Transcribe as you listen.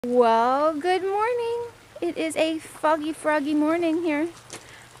Well, good morning. It is a foggy, froggy morning here.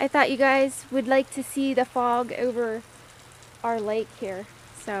 I thought you guys would like to see the fog over our lake here,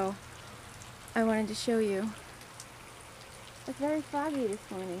 so I wanted to show you. It's very foggy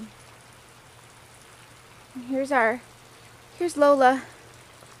this morning. And here's Lola.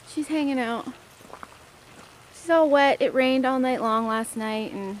 She's hanging out. She's all wet. It rained all night long last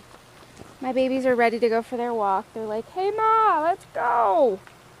night, and my babies are ready to go for their walk. They're like, "Hey Ma, let's go."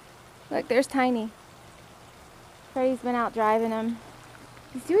 Look, there's Tiny. Freddie's been out driving him.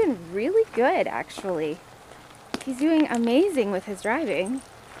 He's doing really good, actually. He's doing amazing with his driving.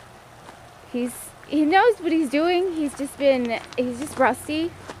 He knows what he's doing. He's just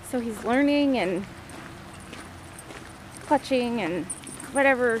rusty, so he's learning and clutching and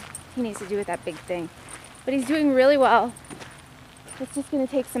whatever he needs to do with that big thing. But he's doing really well. It's just gonna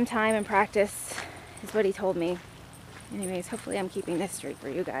take some time and practice, is what he told me. Anyways, hopefully I'm keeping this straight for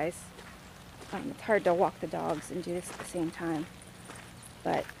you guys. It's hard to walk the dogs and do this at the same time.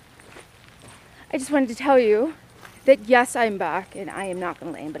 But I just wanted to tell you that yes, I'm back and I am not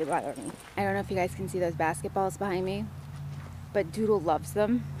going to let anybody bother me. I don't know if you guys can see those basketballs behind me, but Doodle loves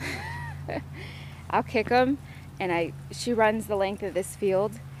them. I'll kick them, and she runs the length of this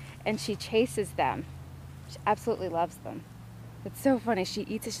field and she chases them. She absolutely loves them. It's so funny. She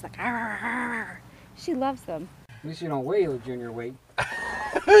eats it. She's like, arr, arr, arr. She loves them. At least you don't weigh your junior weight.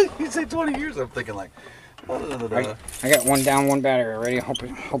 You say 20 years, I'm thinking like... Right. I got one down, one battery already. Hope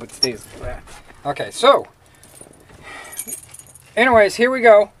it stays like that. Okay, so... Anyways, here we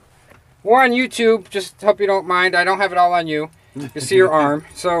go. We're on YouTube. Just hope you don't mind. I don't have it all on you. You see your arm.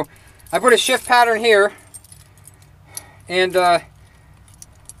 So, I put a shift pattern here. And, where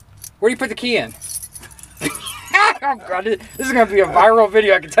do you put the key in? Oh, God. This is going to be a viral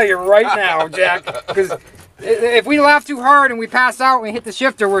video, I can tell you right now, Jack. Because... if we laugh too hard and we pass out and we hit the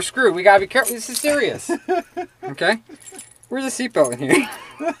shifter, we're screwed. We gotta be careful. This is serious. Okay? Where's the seatbelt in here?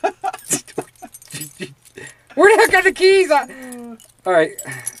 Where the heck are the keys? Alright.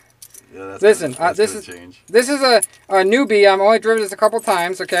 Yeah, listen, this is a newbie. I've only driven this a couple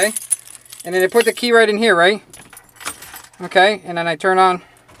times, okay? And then I put the key right in here, right? Okay, and then I turn on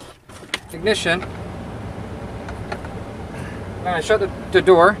ignition. And I shut the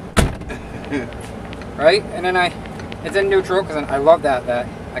door. Right, and then it's in neutral because I love that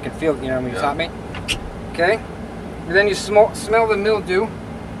I can feel it, you know, when you taught me. Okay, and then you smell the mildew,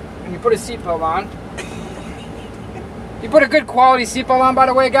 and you put a seatbelt on. You put a good quality seatbelt on, by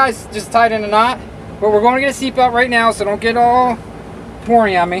the way, guys. Just tied in a knot. But we're going to get a seatbelt right now, so don't get all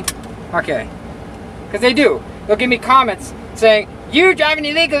horny on me. Okay, because they do. They'll give me comments saying you're driving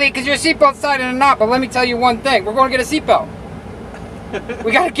illegally because your seatbelt's tied in a knot. But let me tell you one thing: we're going to get a seatbelt.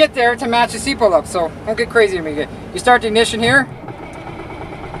 We gotta get there to match the seatbelt up, so don't get crazy with me. You start the ignition here.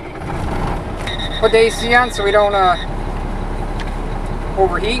 Put the AC on so we don't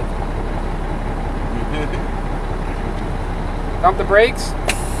overheat. Dump the brakes. There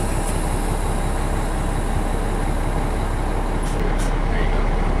you go.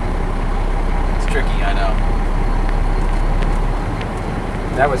 It's tricky, I know.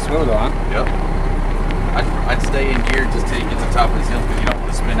 That was smooth, huh? Yep. I'd stay in gear just till you get to the top of this hill because you don't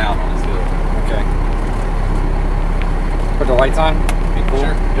want to spin out on this hill. Okay. Put the lights on. Be cool.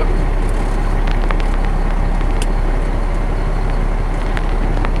 Sure. Yep.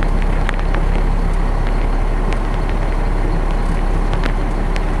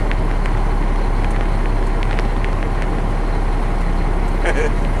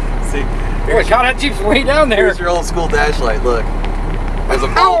 See, Holy cow, that Jeep's way down there. Here's your old school dash light. Look, there's a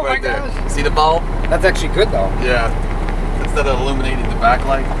bulb right there. Gosh. See the bulb? That's actually good though. Yeah. Instead of illuminating the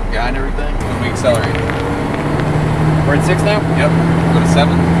backlight behind everything, when we accelerate. We're at 6 now? Yep. Go to 7.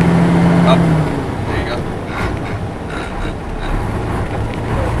 Up. There you go.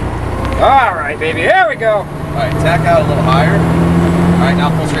 Alright, baby. Here we go. Alright, tack out a little higher. Alright,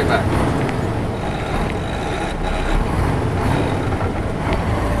 now pull straight back.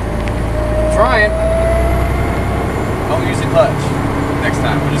 Trying. Don't use the clutch next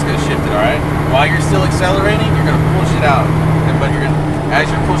time. We're just going to shift it, alright? While you're still accelerating, you're going to push it out. But as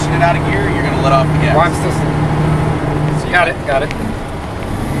you're pushing it out of gear, you're going to let off the gas. Well, I'm still... Got it.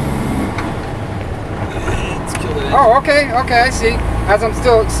 Let's kill it. Oh, okay, I see. As I'm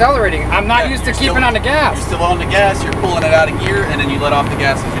still accelerating, I'm not used to keeping on the gas. You're still on the gas, you're pulling it out of gear, and then you let off the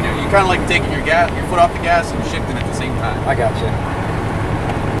gas as you do. You're kind of like taking your foot off the gas and shifting at the same time. I got you.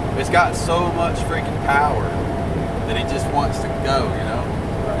 It's got so much freaking power that it just wants to go, you know?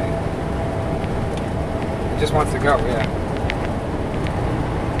 Right. It just wants to go, yeah.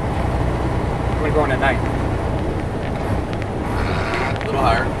 I'm going to go in at night. little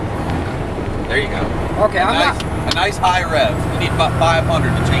higher. There you go. Okay, A nice high rev. You need about 500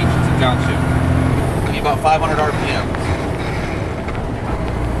 to change it to downshift. You need about 500 RPMs.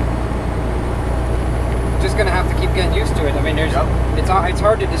 just gonna have to keep getting used to it. I mean, there's it's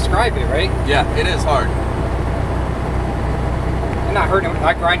hard to describe it, right? Yeah, it is hard. And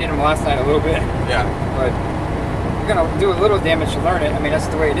I grinded them last night a little bit. Yeah. But you're gonna do a little damage to learn it. I mean, that's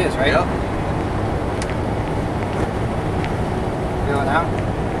the way it is, right? Yep. Feel it out?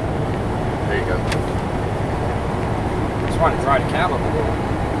 There you go. Just want to dry the cab up a little.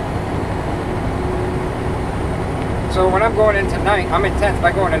 So when I'm going into ninth, I'm in 10th. If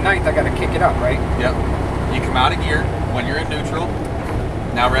I go into ninth, I gotta kick it up, right? Yep. You come out of gear when you're in neutral.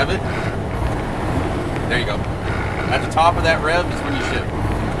 Now rev it. There you go. At the top of that rev is when you shift.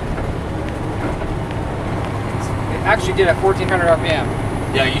 It actually did at 1400 RPM.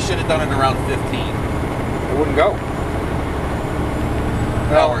 Yeah, you should have done it around 15. It wouldn't go.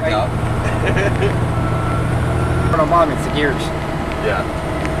 That worked out. No, Mom, it's the gears. Yeah.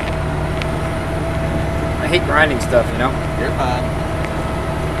 I hate grinding stuff, you know? You're fine.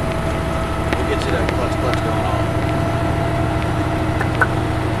 We'll get you that clutch going on.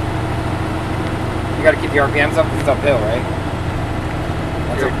 You gotta keep the RPMs up, it's uphill, right?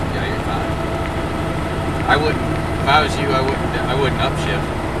 Yeah, you're fine. I wouldn't, if I was you, I wouldn't upshift.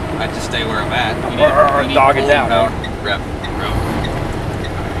 I'd just stay where I'm at. You need dog it down, power. right? Rev.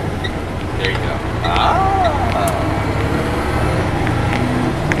 There you go. Ah.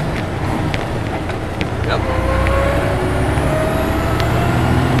 Yep.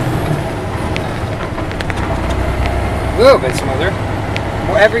 A little bit smoother.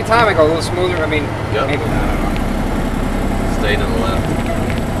 Well, every time I go a little smoother, I mean, Yep. maybe not. I don't know. Stay to the left.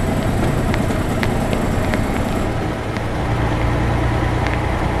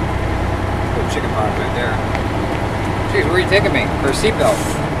 Little chicken pot right there. Jeez, where are you taking me? For a seatbelt?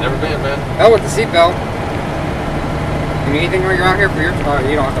 Never been, man. Hell with the seatbelt. You need anything while you're out here for your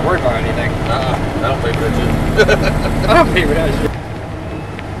you don't have to worry about anything. I don't pay for that shit. I don't pay for that shit.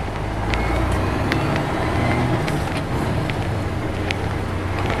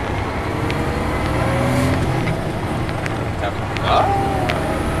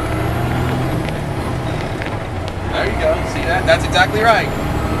 There you go. See that? That's exactly right.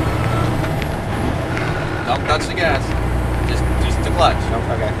 Don't touch the gas. Just the clutch. Nope,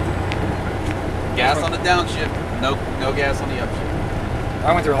 okay. Gas on the downshift. No gas on the upshift.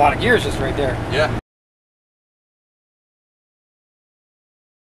 I went through a lot of gears just right there. Yeah.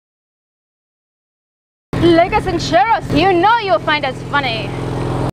 Like us and share us. You know you'll find us funny.